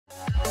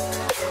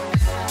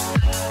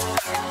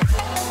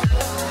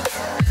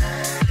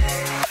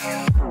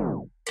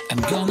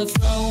wanna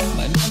throw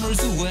my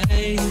memories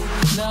away.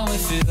 Now I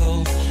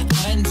feel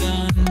I'm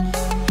done,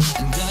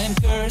 and I am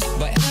cursed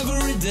by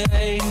every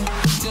day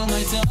till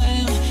my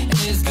time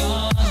is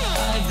gone.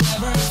 I've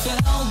never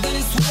felt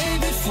this way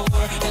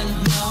before, and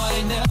now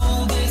I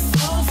know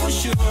this all for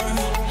sure.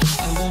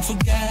 I won't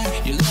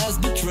forget your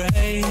last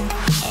betray.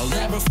 I'll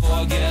never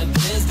forget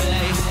this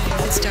day.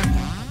 It's down.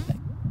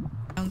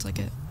 Sounds like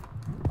it.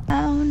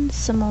 Found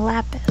some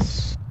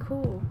lapis.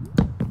 Cool.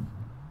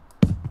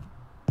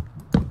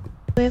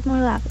 We have more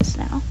lapis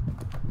now.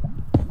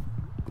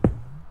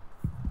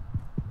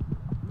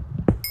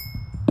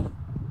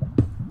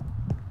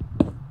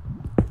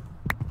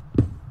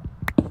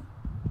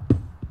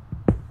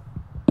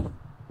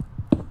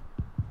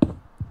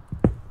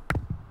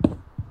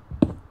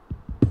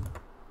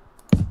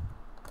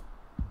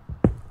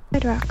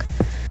 Bedrock.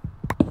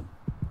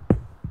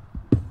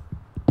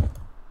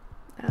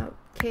 Oh,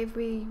 cave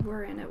we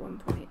were in at one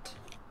point.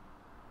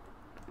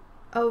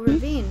 Oh,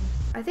 ravine.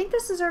 I think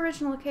this is our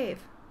original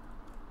cave.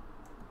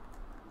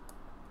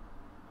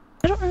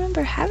 I don't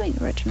remember having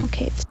original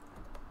caves.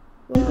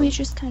 Well, Didn't we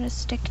just kind of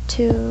stick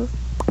to...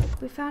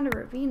 we found a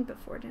ravine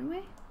before, didn't we?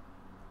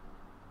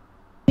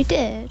 We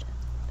did.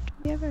 Did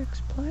we ever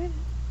explore it?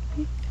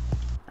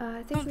 I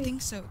I think don't we...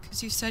 think so,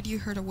 because you said you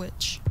heard a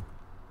witch.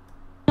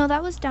 No,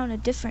 that was down a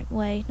different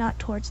way, not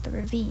towards the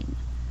ravine.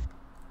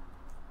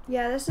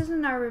 Yeah, this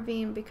isn't our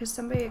ravine because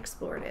somebody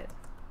explored it.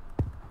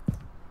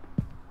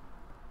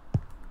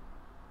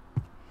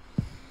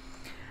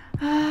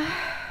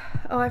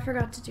 Oh, I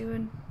forgot to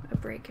do a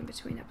break in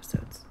between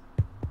episodes.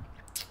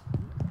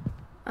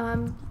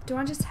 Do you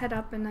want to just head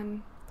up and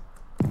then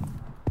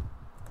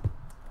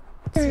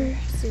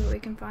see what we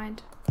can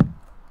find?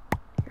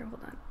 Here,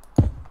 hold on.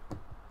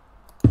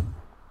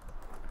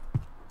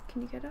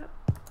 Can you get up?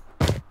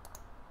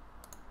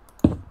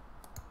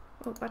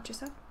 Oh, watch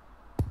yourself.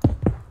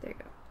 There you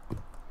go.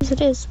 Because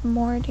it is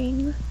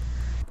morning.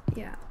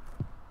 Yeah.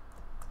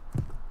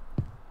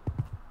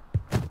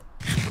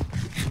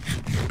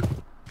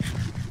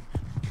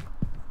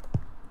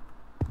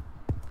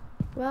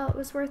 Well, it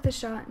was worth a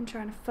shot in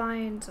trying to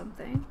find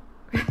something.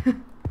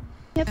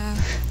 Yep.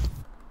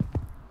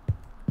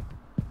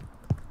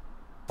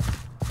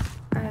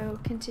 I'll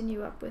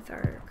continue up with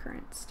our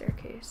current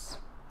staircase.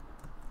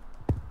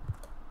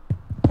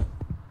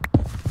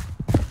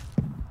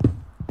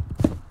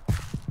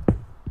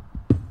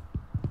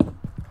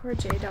 Poor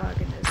J-Dog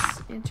and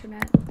his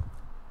internet.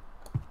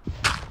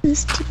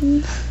 This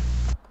team.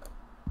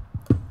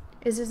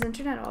 Is his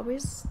internet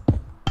always?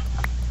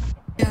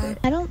 Yeah.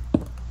 I don't...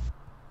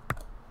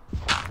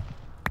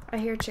 I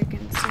hear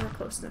chickens, so we're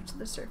close enough to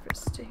the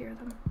surface to hear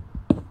them.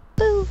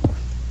 Boo!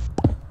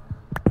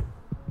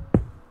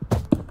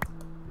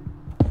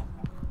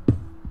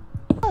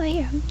 Oh, I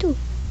hear him too.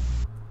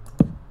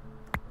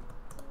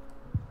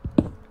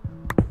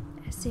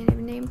 I see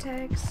any name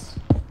tags?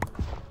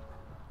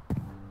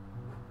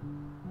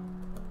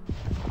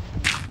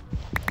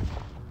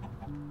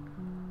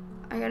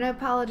 I'm gonna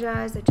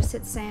apologize, I just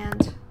hit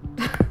sand.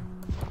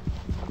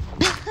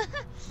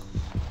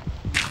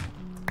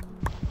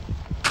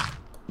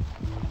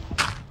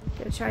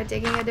 Gonna try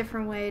digging a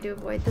different way to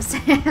avoid the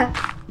sand.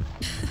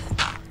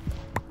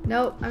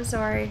 Nope, I'm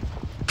sorry.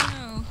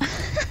 No.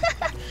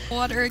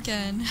 Water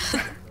again.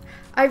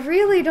 I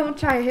really don't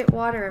try to hit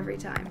water every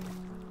time.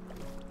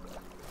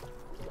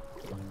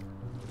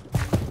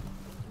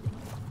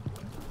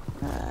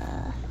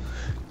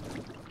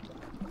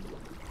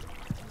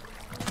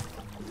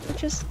 We're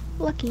just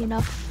lucky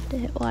enough to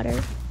hit water.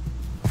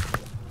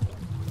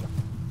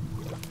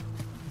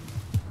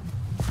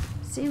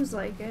 Seems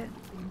like it.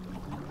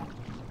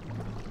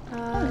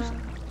 Oh, there's a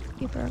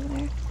keeper over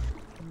there.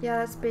 Yeah,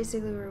 that's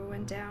basically where we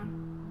went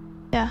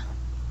down. Yeah.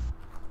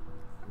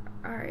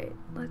 Alright,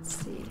 let's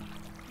see.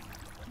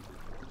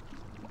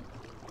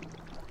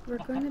 We're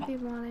going to be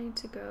wanting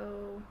to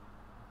go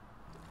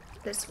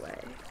this way.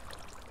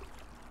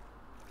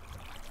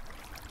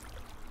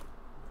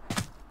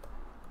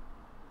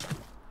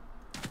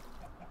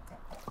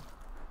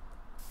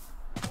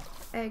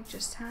 Egg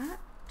just hatched?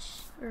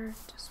 Or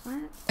just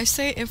went? I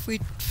say if we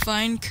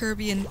find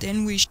Kirby and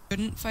then we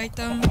shouldn't fight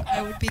them,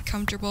 I would be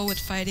comfortable with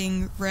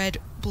fighting red,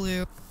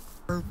 blue,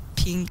 or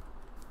pink.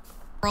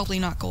 Probably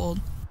not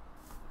gold.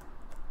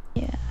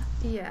 Yeah.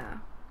 Yeah.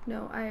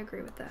 No, I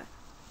agree with that.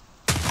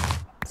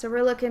 So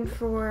we're looking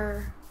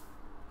for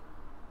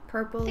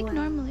purple I think and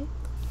normally.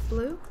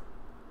 blue?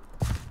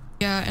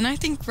 Yeah, and I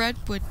think red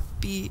would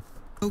be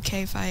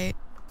okay fight.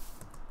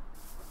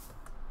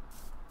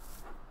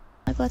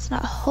 Like, let's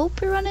not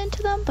hope we run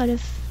into them, but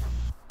if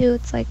we do,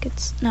 it's like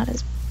it's not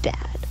as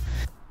bad.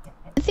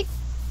 I think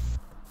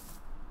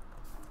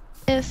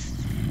if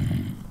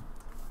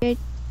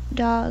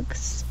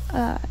dogs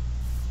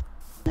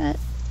that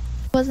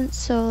wasn't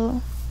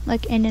so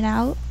like in and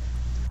out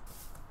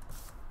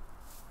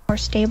or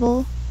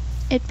stable,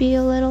 it'd be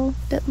a little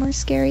bit more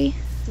scary.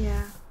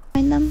 Yeah.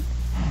 Find them.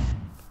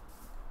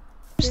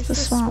 There's There's the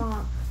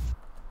swamp.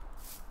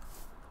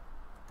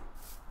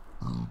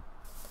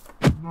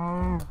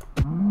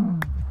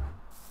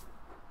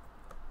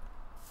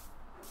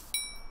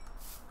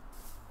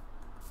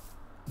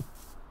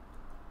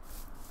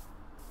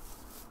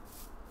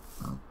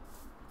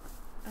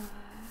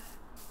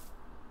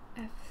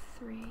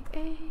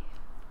 3A.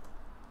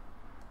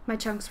 My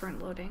chunks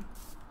weren't loading.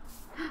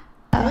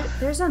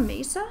 There's a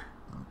mesa?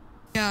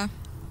 Yeah.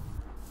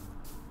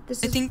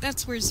 This I is think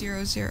that's where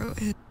 00 is.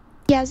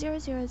 Yeah, 00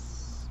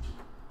 is...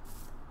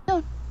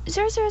 No,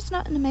 00 is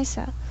not in the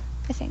mesa,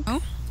 I think.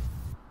 Oh?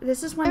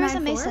 this is There is a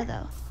 194? mesa,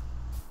 though.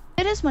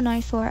 It is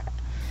 194.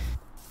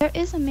 There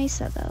is a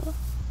mesa, though.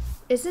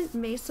 Isn't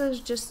mesas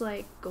just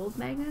like gold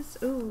magnets?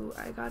 Ooh,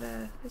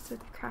 it's a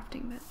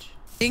crafting bench.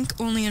 I think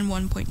only in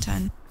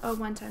 1.10. Oh,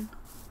 110.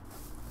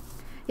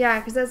 Yeah,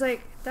 because I was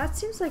like, that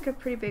seems like a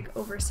pretty big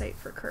oversight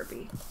for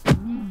Kirby.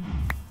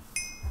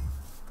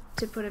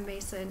 To put a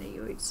mesa in a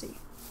UHC.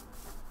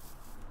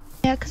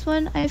 Yeah, because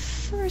when I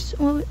first...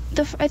 Well,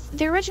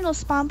 the original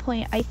spawn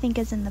point, I think,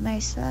 is in the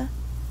mesa.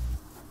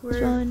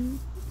 We're One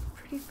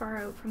pretty far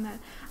out from that.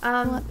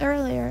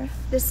 earlier.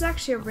 This is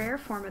actually a rare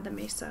form of the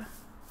mesa.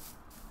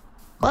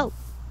 Whoa.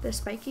 The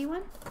spiky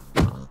one?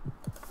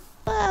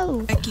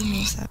 Whoa. Becky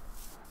Mesa.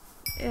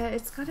 Yeah,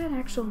 it's got an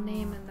actual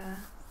name in the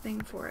thing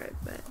for it,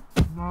 but...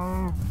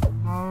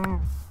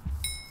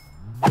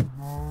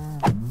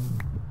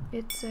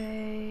 It's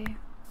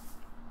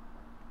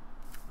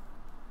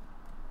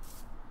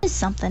It's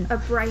something. a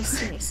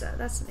Bryce Mesa.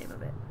 That's the name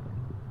of it.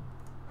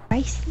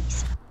 Rice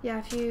mesa. Yeah,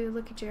 if you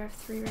look at your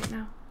F3 right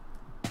now.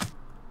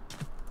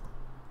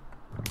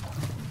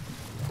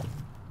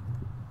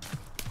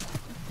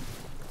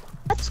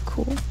 That's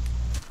cool.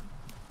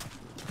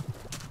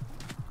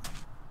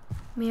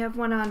 We have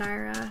one on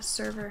our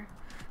server.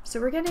 So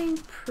we're getting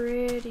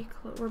pretty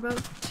close. We're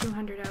about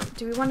 200 out.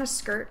 Do we want to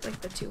skirt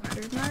like the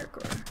 200 mark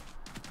or?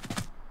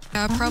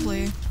 Yeah,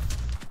 probably.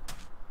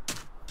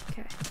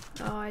 Okay.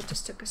 Oh, I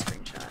just took a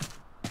screenshot.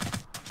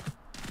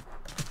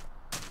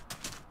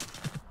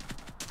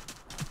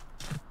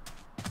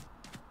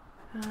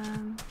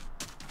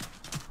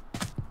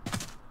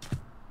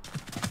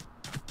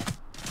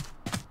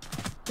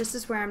 This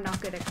is where I'm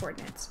not good at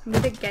coordinates. I'm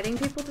good at getting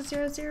people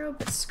to 00,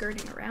 but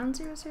skirting around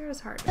 00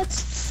 is hard.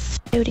 That's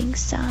shooting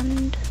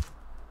sand.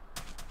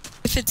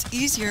 If it's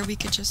easier, we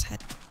could just head.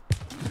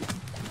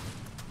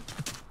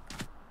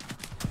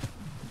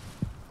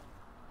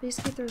 Please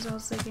keep the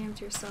results of the game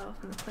to yourself,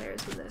 and the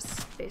players of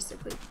this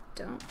basically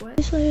don't. What?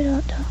 Usually you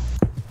don't know.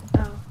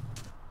 Oh.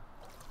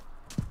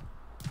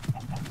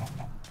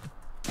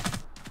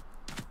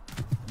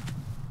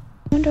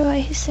 Wonder why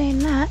he's saying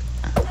that.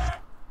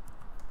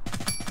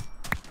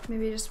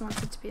 Maybe he just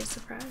wants it to be a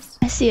surprise.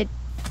 I see a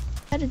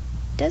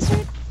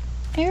desert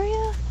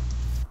area?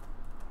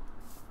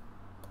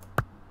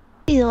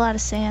 See a lot of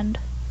sand.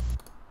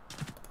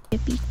 A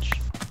beach.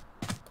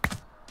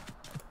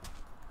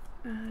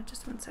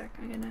 Just one sec.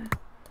 I'm gonna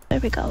Where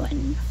we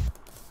going?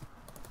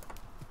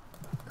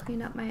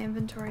 clean up my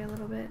inventory a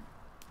little bit.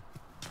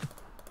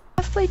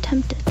 Halfway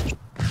tempted.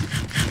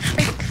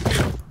 Frick.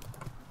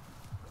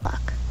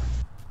 Fuck.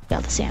 See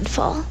all the sand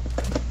fall.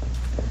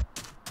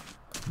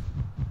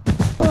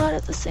 A lot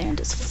of the sand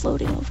is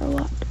floating over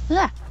water.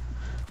 Ah!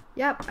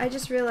 Yep, I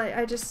just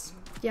realized,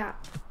 yeah.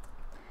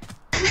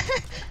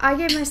 I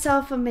gave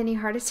myself a mini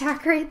heart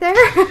attack right there.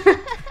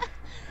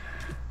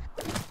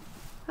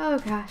 Oh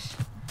gosh.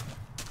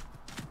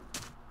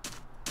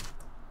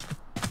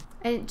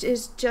 And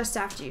it's just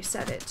after you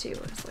said it too.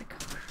 I was like,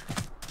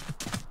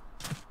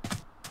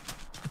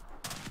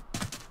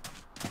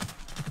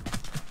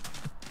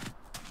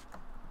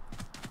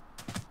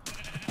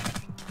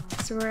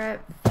 so we're at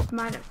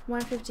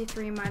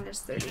 153 minus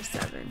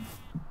 37.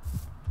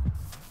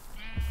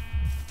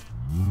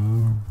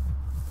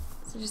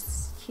 So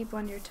just keep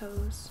on your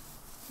toes.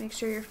 Make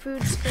sure your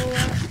food's full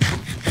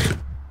up.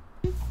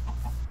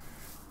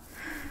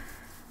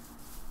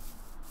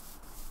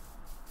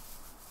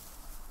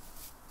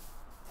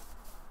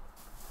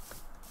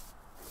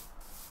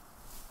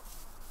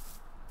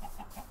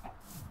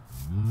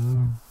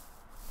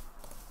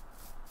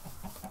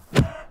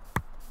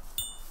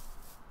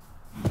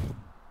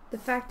 The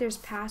fact there's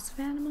passive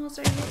animals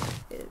right here,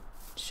 it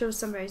shows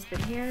somebody's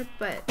been here,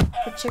 but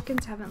the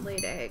chickens haven't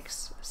laid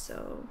eggs,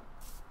 so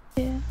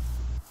Yeah.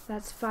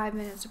 that's 5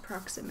 minutes of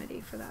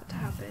proximity for that to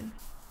happen.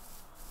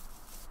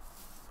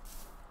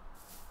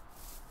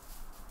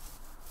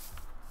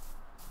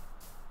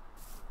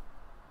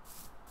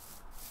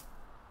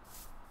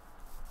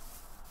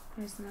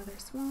 There's another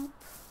swamp.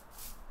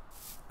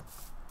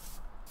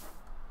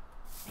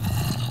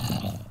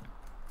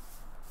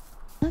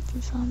 That's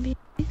a zombie.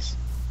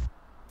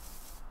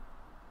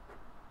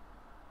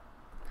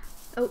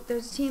 Oh,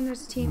 there's a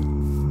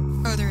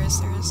team. Oh, there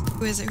is.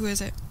 Who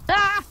is it?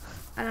 Ah!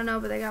 I don't know,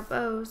 but they got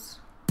bows.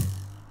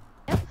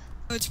 Oh,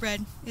 it's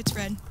red. It's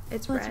red.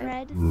 It's What's red.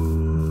 red?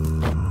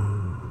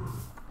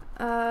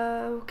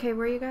 Okay,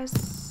 where are you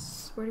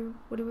guys? What do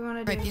we want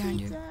to do? Right behind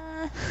you.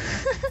 Pizza.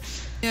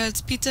 Yeah,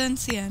 it's Pizza and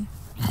Cien.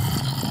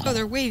 Oh,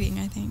 they're waving,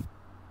 I think.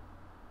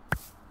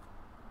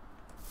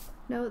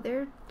 No,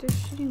 they're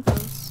shooting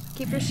bows.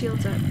 Keep your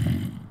shields up.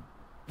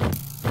 Yep.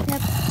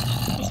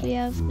 Because we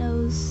have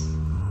nose.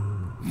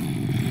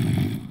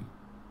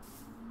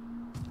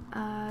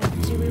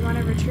 Do we want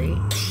to retreat?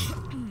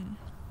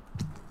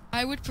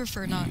 I would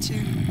prefer not to.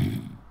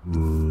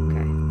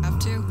 Okay. Have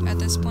to at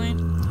this point.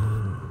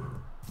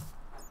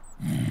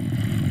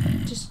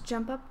 Just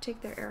jump up,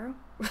 take their arrow.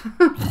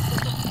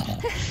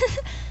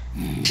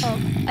 Oh,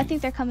 I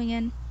think they're coming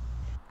in.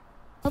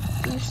 Oh,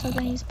 we're still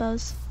gonna use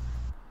bows.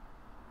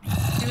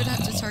 You would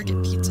have to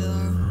target pizza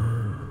though.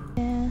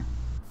 Yeah.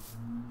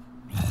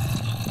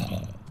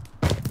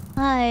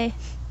 Hi.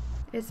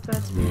 It's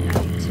about to be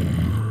night too.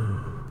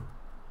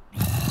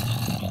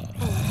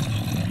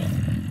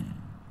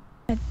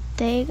 Are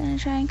they gonna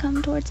try and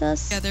come towards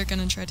us? Yeah, they're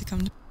gonna try to come.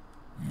 Do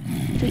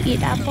we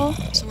eat apple?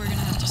 So we're gonna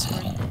have to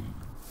sword.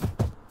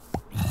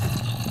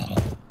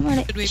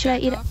 Should I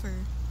eat off or?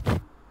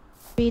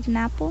 eat an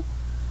apple?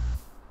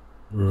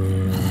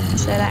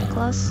 Is they that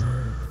close?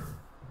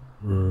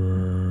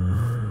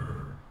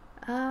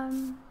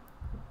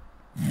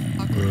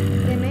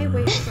 Awkward. They may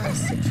wait for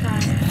us to try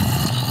it.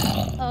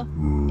 Oh,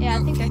 yeah,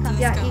 I think they're coming.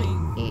 Yeah,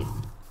 coming. eat.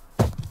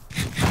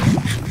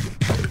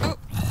 Oh,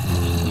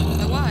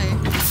 why?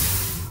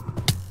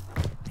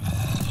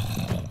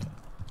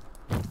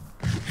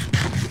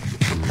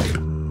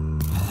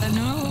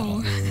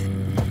 No.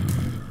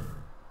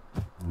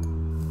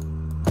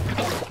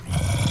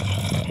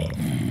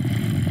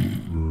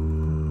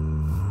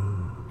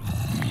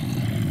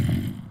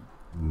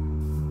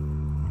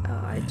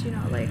 Oh, I do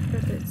not like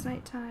that it's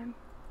nighttime.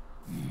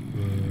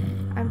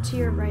 I'm to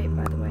your right,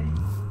 by the way.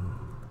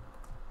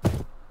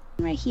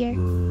 Right here.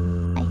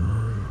 Hi.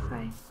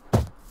 Hi.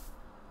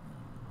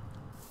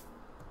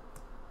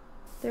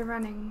 They're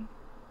running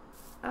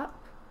up.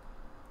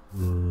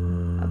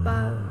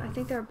 Above. I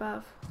think they're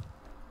above.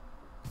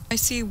 I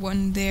see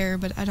one there,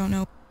 but I don't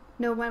know.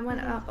 No, one went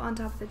up on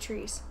top of the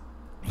trees.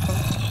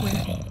 Oh,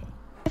 where.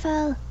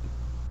 Careful.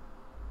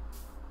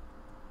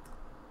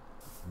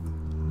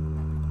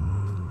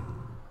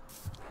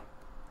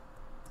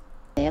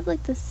 They have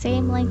like the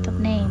same length of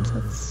names.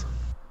 It's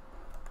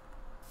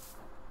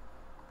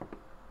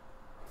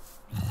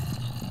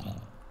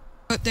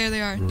Oh, there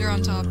they are. They're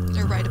on top.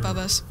 They're right above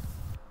us.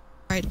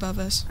 Right above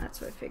us.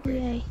 That's what I figured.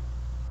 yay.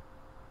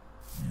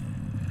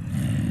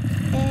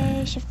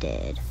 They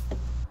shifted.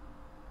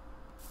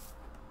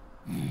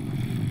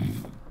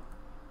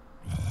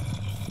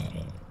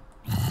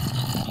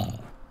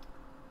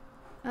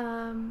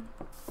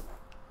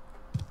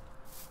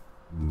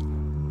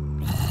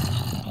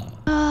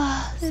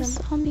 Ah, there's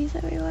zombies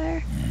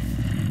everywhere.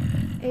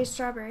 Hey,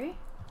 Strawberry,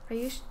 are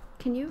you?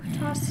 Can you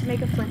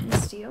make a flint and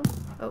steel?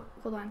 Oh,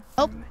 hold on.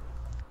 Oh.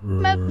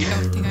 Never mind. I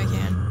don't think I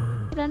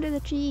can. Get under the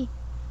tree.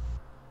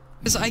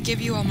 Because I give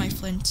you all my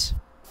flint.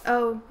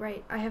 Oh,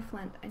 right. I have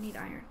flint. I need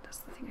iron. That's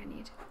the thing I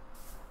need.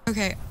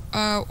 Okay,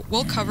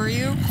 we'll cover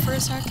you for a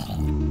sec.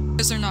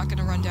 Because they're not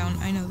gonna run down.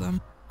 I know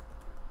them.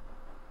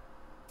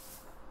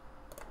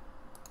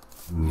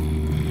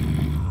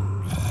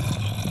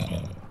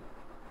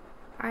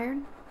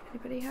 Iron?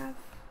 Anybody have?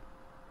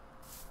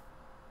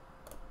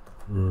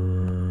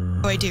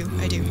 Oh, I do.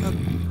 Oh.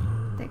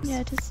 Thanks.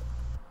 Yeah, just.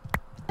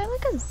 Is there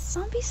like a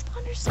zombie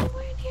spawner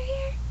somewhere near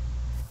here?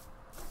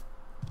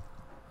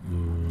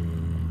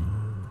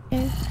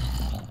 Yeah.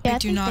 Yeah, I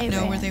do think not they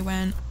know where ran. they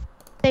went.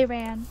 They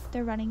ran.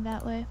 They're running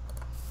that way.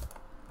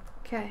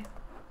 Okay.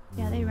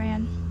 Yeah, they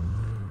ran.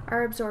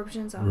 Our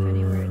absorption's off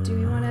anywhere. Do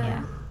we want to?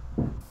 Yeah.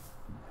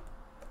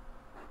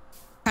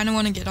 Kind of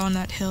want to get on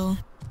that hill.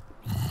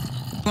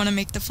 Want to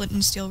make the flint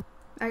and steel.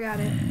 I got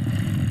it.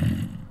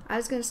 I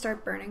was gonna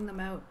start burning them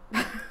out.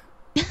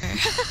 Okay.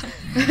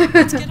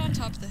 Let's get on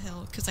top of the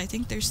hill, because I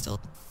think they're still...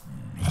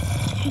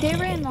 They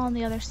ran on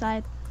the other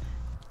side.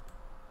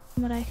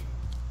 From what I.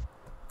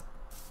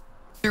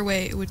 Either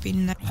way, it would be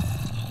nice.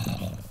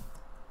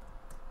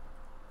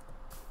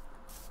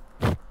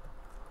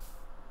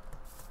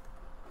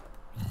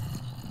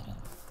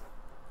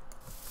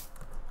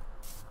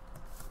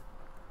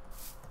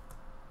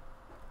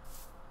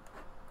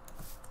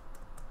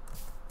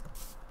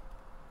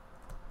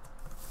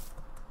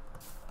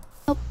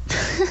 Nope.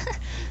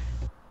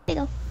 There you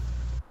go.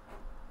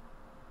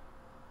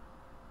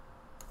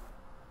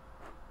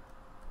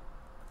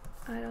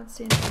 I don't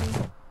see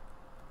anybody.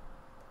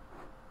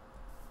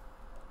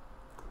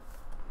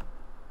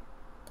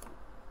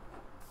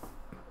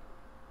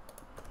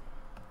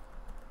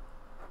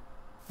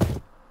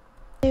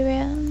 They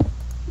ran.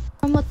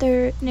 From what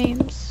their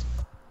names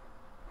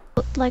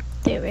looked like,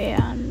 they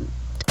ran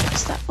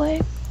just that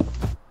way.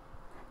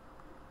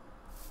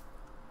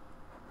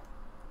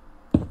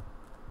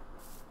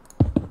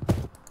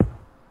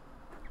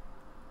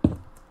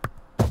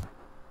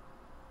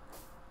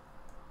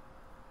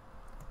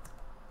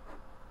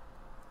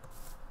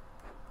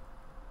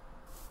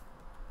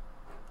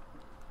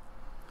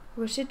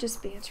 We should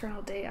just be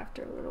eternal day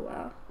after a little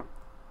while.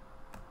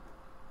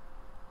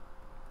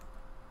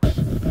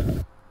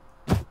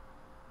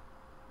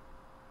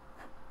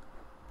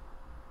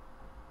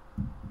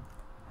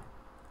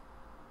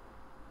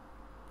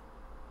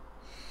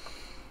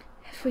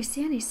 If we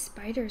see any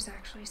spiders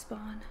actually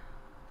spawn,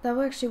 that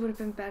actually would have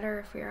been better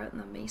if we were out in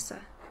the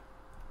mesa.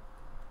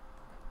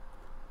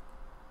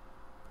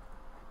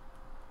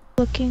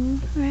 Looking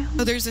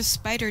around. Oh, there's a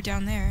spider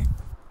down there.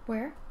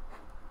 Where?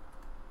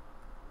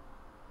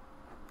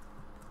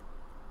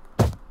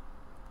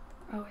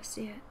 Oh, I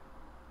see it.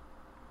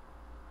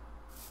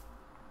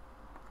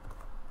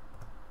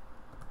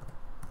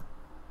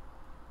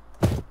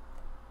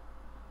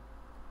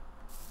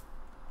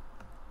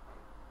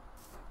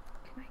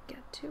 Can I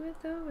get to it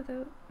though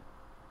without...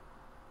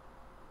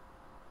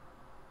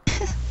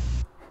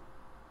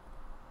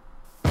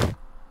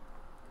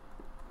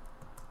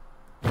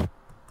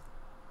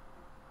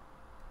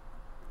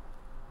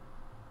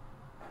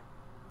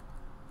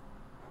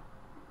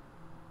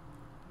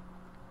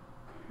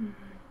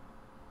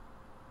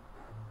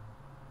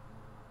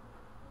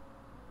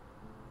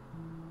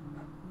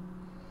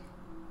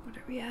 What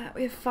are we at?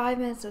 We have 5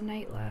 minutes of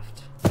night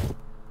left.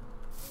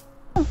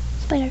 Oh,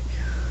 spider.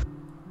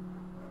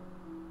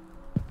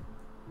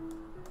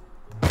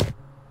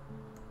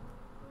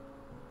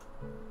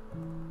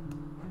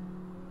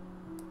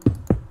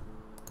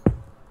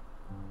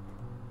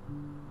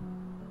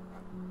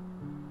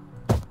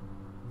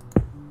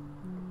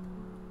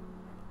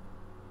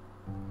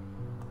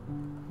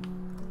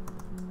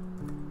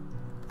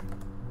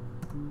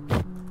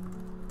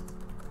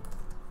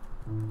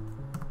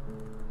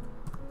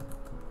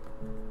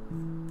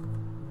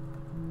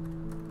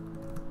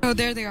 Oh,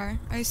 there they are.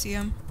 I see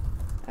them.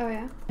 Oh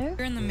yeah?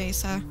 They're in the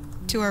mesa,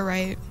 to our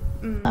right.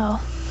 Mm.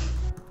 Oh.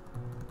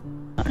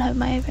 Don't have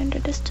my render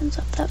distance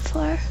up that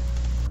far.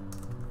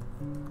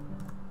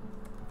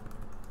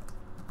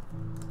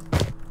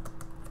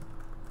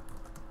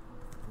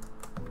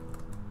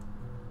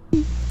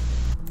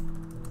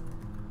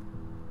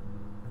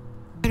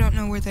 I don't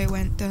know where they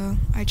went though.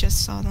 I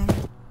just saw them.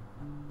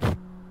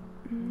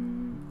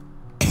 Mm.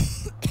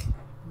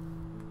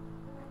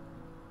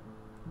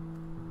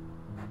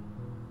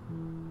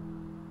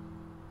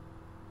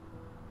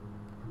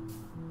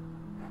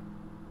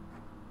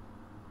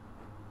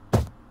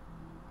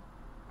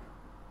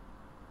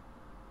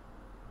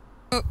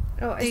 Oh,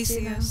 Oh, I they see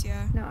see them. us,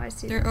 yeah. No, I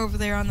see They're them. over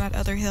there on that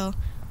other hill.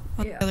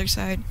 On Yeah. the other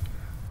side.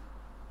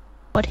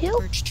 What hill?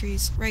 Birch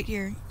trees. Right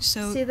here.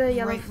 So See the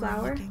yellow right where I'm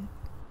flower? looking.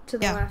 To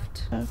the Yeah.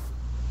 left.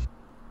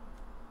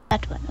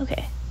 That one,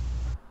 okay.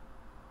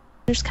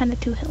 There's kind of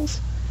two hills.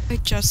 I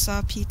just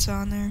saw pizza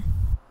on there.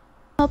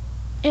 Oh,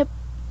 yep.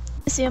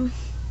 I see him.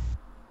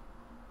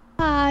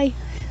 Hi.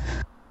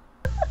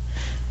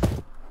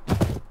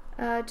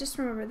 Just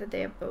remember that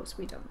they have bows,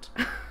 we don't.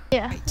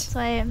 Yeah, Right. so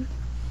I am.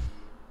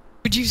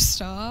 Would you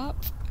stop?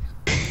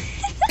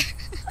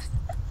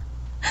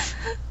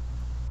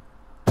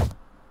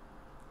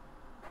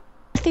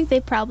 I think they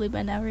probably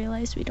by now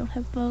realized we don't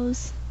have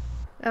bows.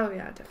 Oh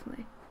yeah,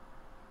 definitely.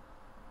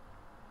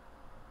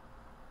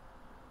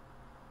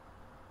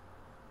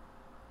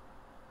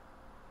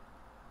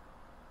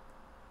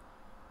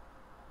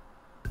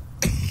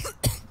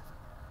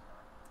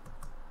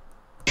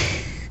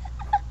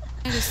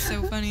 That is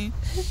so funny.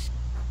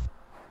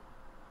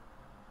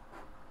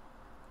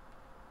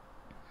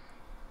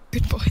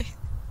 Good boy.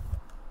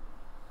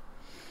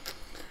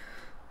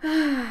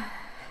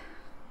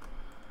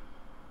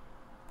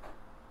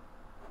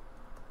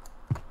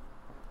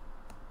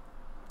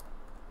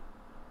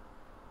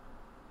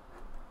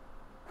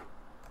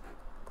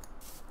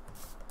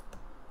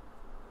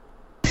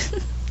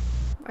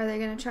 Are they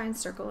gonna try and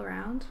circle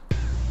around?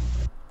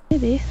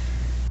 Maybe.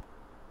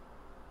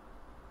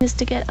 Just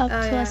to get up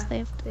Oh, to yeah. us, they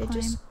have to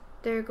climb.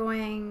 They're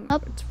going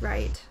Up.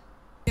 right.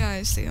 Yeah,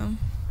 I see him.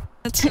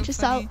 That's so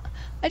funny.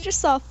 I just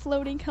saw a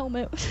floating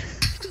helmet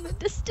in the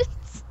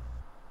distance.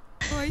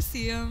 Oh, I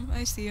see him.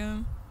 I see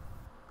him.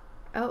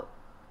 Oh,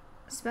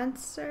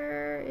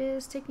 Spencer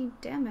is taking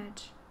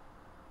damage.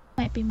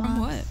 Might be From mobs.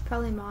 what?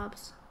 Probably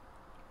mobs.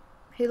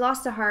 He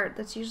lost a heart.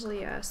 That's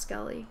usually a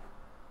skelly.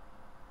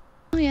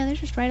 Oh yeah, they're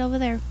just right over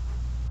there.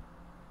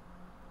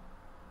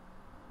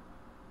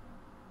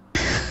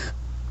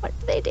 What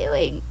are they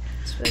doing?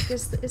 It's like,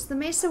 is the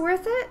mesa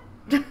worth it?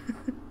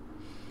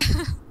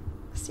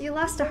 So you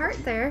lost a heart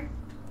there.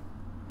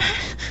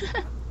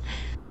 I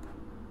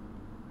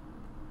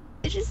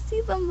just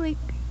see them like,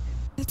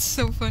 It's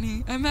so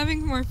funny. I'm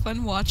having more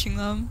fun watching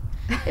them.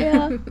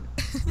 yeah.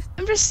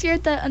 I'm just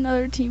scared that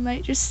another team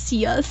might just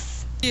see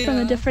us from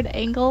a Yeah. different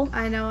angle.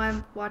 I know.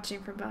 I'm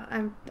watching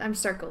from. I'm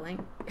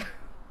circling.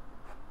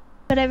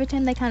 But every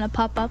time they kind of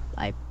pop up,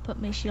 I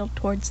put my shield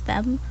towards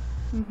them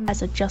Mhm.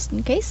 as a just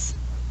in case.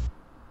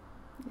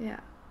 Yeah.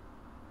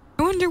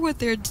 I wonder what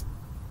they're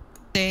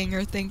saying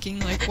or thinking.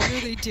 Like, what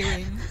are they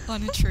doing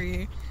on a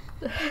tree?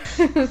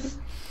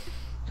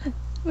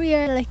 We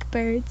are like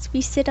birds. We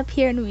sit up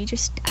here and we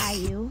just eye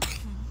you.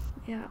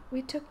 Yeah.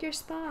 We took your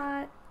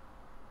spot.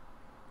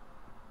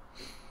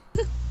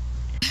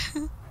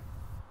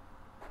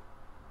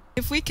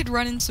 If we could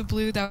run into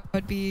blue, that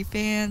would be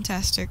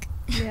fantastic.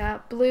 Yeah.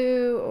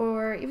 Blue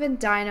or even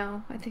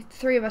Dino. I think the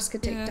three of us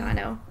could take Yeah.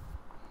 Dino.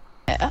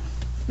 Yeah.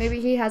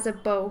 Maybe he has a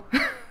bow.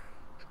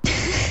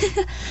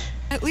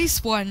 At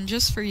least one,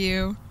 just for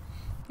you.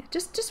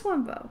 just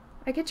one bow.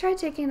 I could try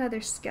taking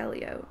another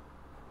skelly out.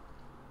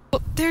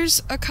 Well,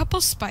 there's a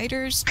couple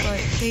spiders, but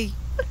they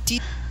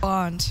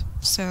despawned.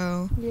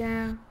 So,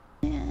 Yeah.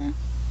 Yeah.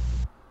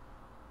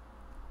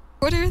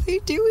 what are they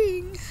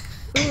doing?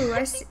 Ooh,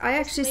 I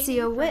actually see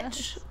a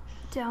witch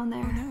down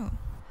Oh there. no.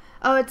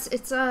 Oh, it's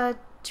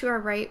to our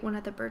right, one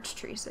of the birch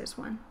trees. There's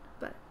one,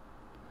 but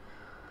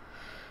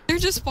They're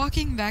just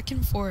walking back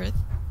and forth.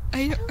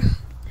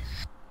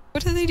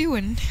 What are they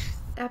doing?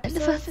 End of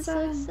episode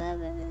episode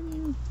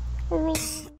 7. 7.